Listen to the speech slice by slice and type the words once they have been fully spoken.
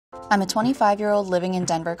I'm a 25-year-old living in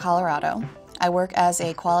Denver, Colorado. I work as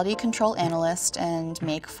a quality control analyst and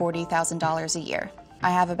make $40,000 a year. I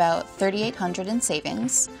have about $3,800 in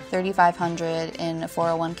savings, $3,500 in a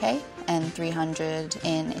 401k, and $300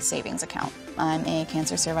 in a savings account. I'm a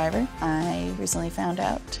cancer survivor. I recently found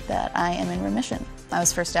out that I am in remission. I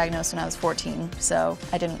was first diagnosed when I was 14, so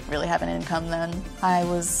I didn't really have an income then. I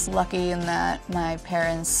was lucky in that my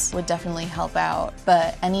parents would definitely help out,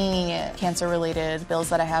 but any cancer-related bills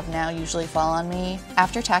that I have now usually fall on me.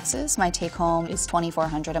 After taxes, my take-home is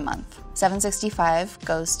 $2,400 a month. $765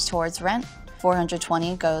 goes towards rent,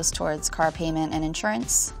 $420 goes towards car payment and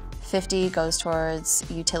insurance, $50 goes towards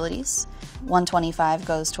utilities, $125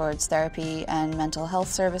 goes towards therapy and mental health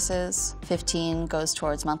services, $15 goes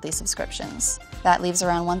towards monthly subscriptions. That leaves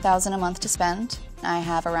around $1,000 a month to spend. I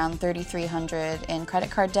have around $3,300 in credit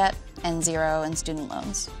card debt and $0 in student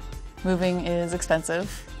loans. Moving is expensive.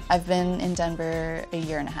 I've been in Denver a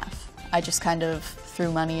year and a half. I just kind of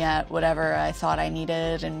threw money at whatever I thought I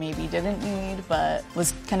needed and maybe didn't need, but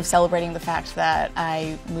was kind of celebrating the fact that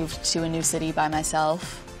I moved to a new city by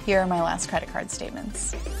myself. Here are my last credit card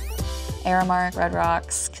statements. Aramark, Red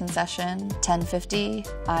Rocks, concession, $10.50.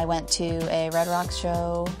 I went to a Red Rocks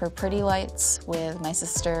show for Pretty Lights with my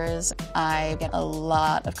sisters. I get a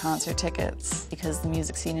lot of concert tickets because the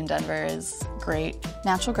music scene in Denver is great.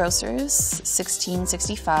 Natural Grocers,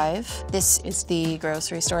 $16.65. This is the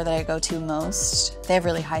grocery store that I go to most. They have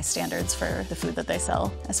really high standards for the food that they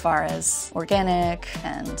sell as far as organic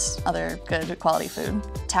and other good quality food.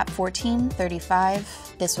 Tap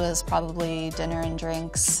 14.35. This was probably dinner and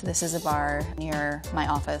drinks. This is a bar near my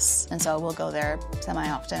office, and so we'll go there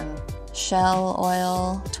semi-often. Shell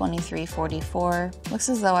oil, $23.44. Looks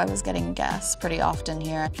as though I was getting gas pretty often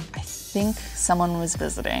here. I think someone was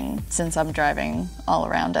visiting since I'm driving all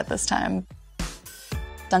around at this time.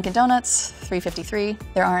 Dunkin' Donuts, $3.53.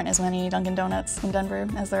 There aren't as many Dunkin' Donuts in Denver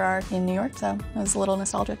as there are in New York, so it was a little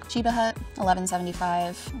nostalgic. Chiba Hut,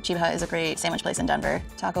 $11.75. Chiba Hut is a great sandwich place in Denver.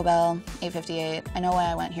 Taco Bell, $8.58. I know why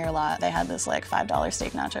I went here a lot. They had this like $5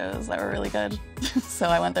 steak nachos that were really good. So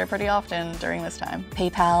I went there pretty often during this time.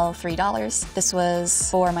 PayPal, $3. This was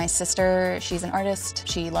for my sister. She's an artist.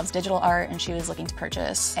 She loves digital art and she was looking to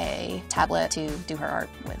purchase a tablet to do her art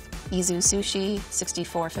with. Izu Sushi,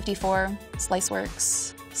 $64.54.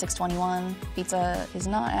 Sliceworks, $6.21. Pizza is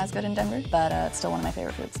not as good in Denver, but it's still one of my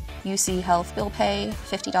favorite foods. UC Health bill pay,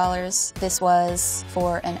 $50. This was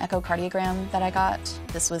for an echocardiogram that I got.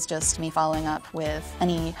 This was just me following up with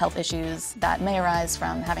any health issues that may arise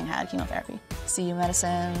from having had chemotherapy. CU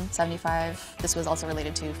Medicine, $75. This was also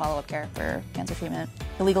related to follow-up care for cancer treatment.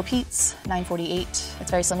 Illegal Pete's, $9.48.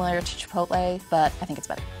 It's very similar to Chipotle, but I think it's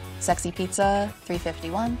better. Sexy Pizza,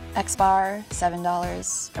 $3.51. X-Bar,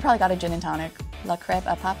 $7. I probably got a gin and tonic. La Crêpe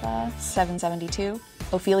à Papa, $7.72.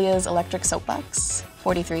 Ophelia's Electric Soapbox,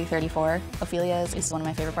 $43.34. Ophelia's is one of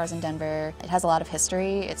my favorite bars in Denver. It has a lot of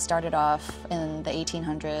history. It started off in the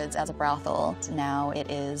 1800s as a brothel. Now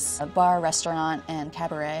it is a bar, restaurant, and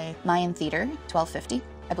cabaret. Mayan Theater, $12.50.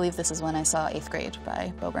 I believe this is when I saw 8th Grade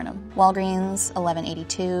by Bo Burnham. Walgreens,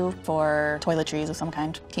 $11.82 for toiletries of some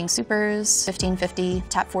kind. King Soopers, $15.50.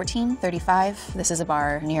 Tap 14.35. This is a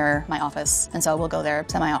bar near my office, and so we'll go there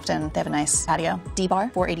semi-often. They have a nice patio. D-Bar,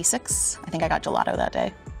 $4.86. I think I got gelato that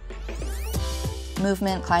day.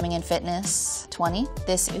 Movement, Climbing and Fitness, $20.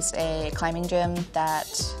 This is a climbing gym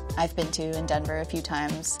that I've been to in Denver a few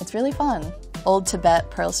times. It's really fun. Old Tibet,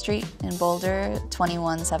 Pearl Street in Boulder,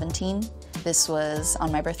 $21.17. This was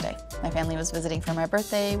on my birthday. My family was visiting for my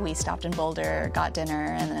birthday. We stopped in Boulder, got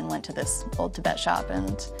dinner, and then went to this Old Tibet shop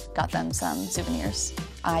and got them some souvenirs.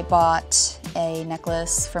 I bought a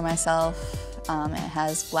necklace for myself. It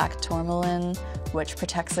has black tourmaline, which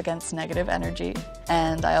protects against negative energy.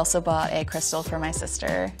 And I also bought a crystal for my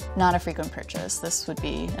sister. Not a frequent purchase. This would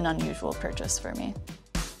be an unusual purchase for me.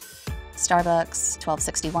 Starbucks,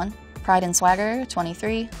 $12.61. Pride and Swagger,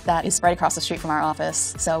 $23. That is right across the street from our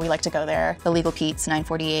office, so we like to go there. The Legal Pete's,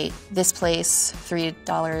 $9.48. This place,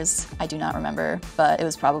 $3. I do not remember, but it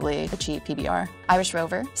was probably a cheap PBR. Irish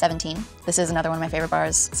Rover, $17. This is another one of my favorite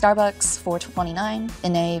bars. Starbucks, $4.29.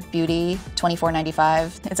 Ine Beauty,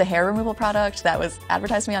 $24.95. It's a hair removal product that was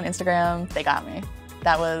advertised to me on Instagram. They got me.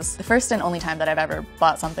 That was the first and only time that I've ever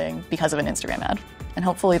bought something because of an Instagram ad. And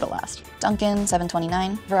hopefully the last. Dunkin',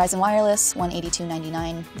 $7.29. Verizon Wireless,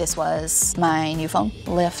 $182.99. This was my new phone.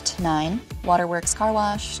 Lyft, $9. Waterworks Car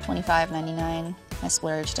Wash, $25.99. I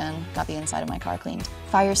splurged and got the inside of my car cleaned.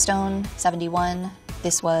 Firestone, $71.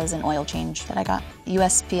 This was an oil change that I got.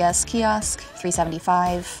 USPS Kiosk,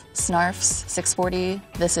 $3.75. Snarf's, $6.40.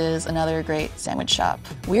 This is another great sandwich shop.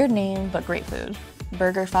 Weird name, but great food.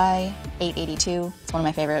 BurgerFi, $8.82. It's one of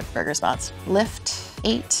my favorite burger spots. Lyft,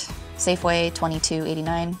 $8. Safeway,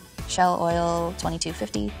 $22.89. Shell Oil,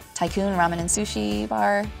 $22.50. Tycoon Ramen and Sushi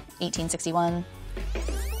Bar, $18.61.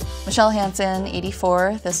 Michelle Hansen,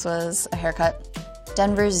 $84. This was a haircut.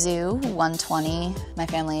 Denver Zoo, $120. My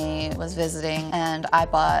family was visiting and I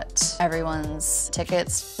bought everyone's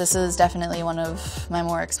tickets. This is definitely one of my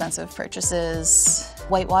more expensive purchases.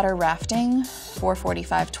 Whitewater rafting,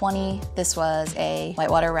 $445.20. This was a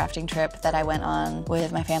whitewater rafting trip that I went on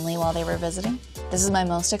with my family while they were visiting. This is my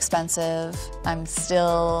most expensive. I'm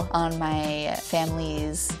still on my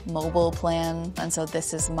family's mobile plan, and so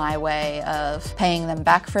this is my way of paying them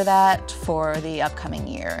back for that for the upcoming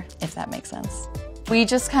year, if that makes sense. We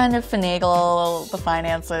just kind of finagle the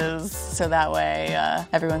finances so that way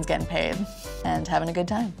everyone's getting paid and having a good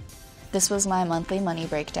time. This was my monthly money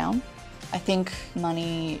breakdown. I think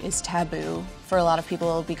money is taboo for a lot of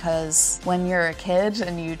people because when you're a kid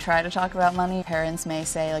and you try to talk about money, parents may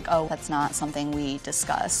say like, oh, that's not something we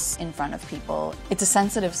discuss in front of people. It's a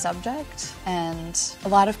sensitive subject and a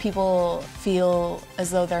lot of people feel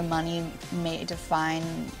as though their money may define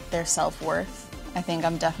their self-worth. I think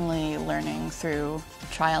I'm definitely learning through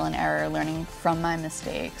trial and error, learning from my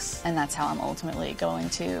mistakes, and that's how I'm ultimately going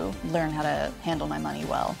to learn how to handle my money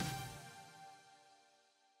well.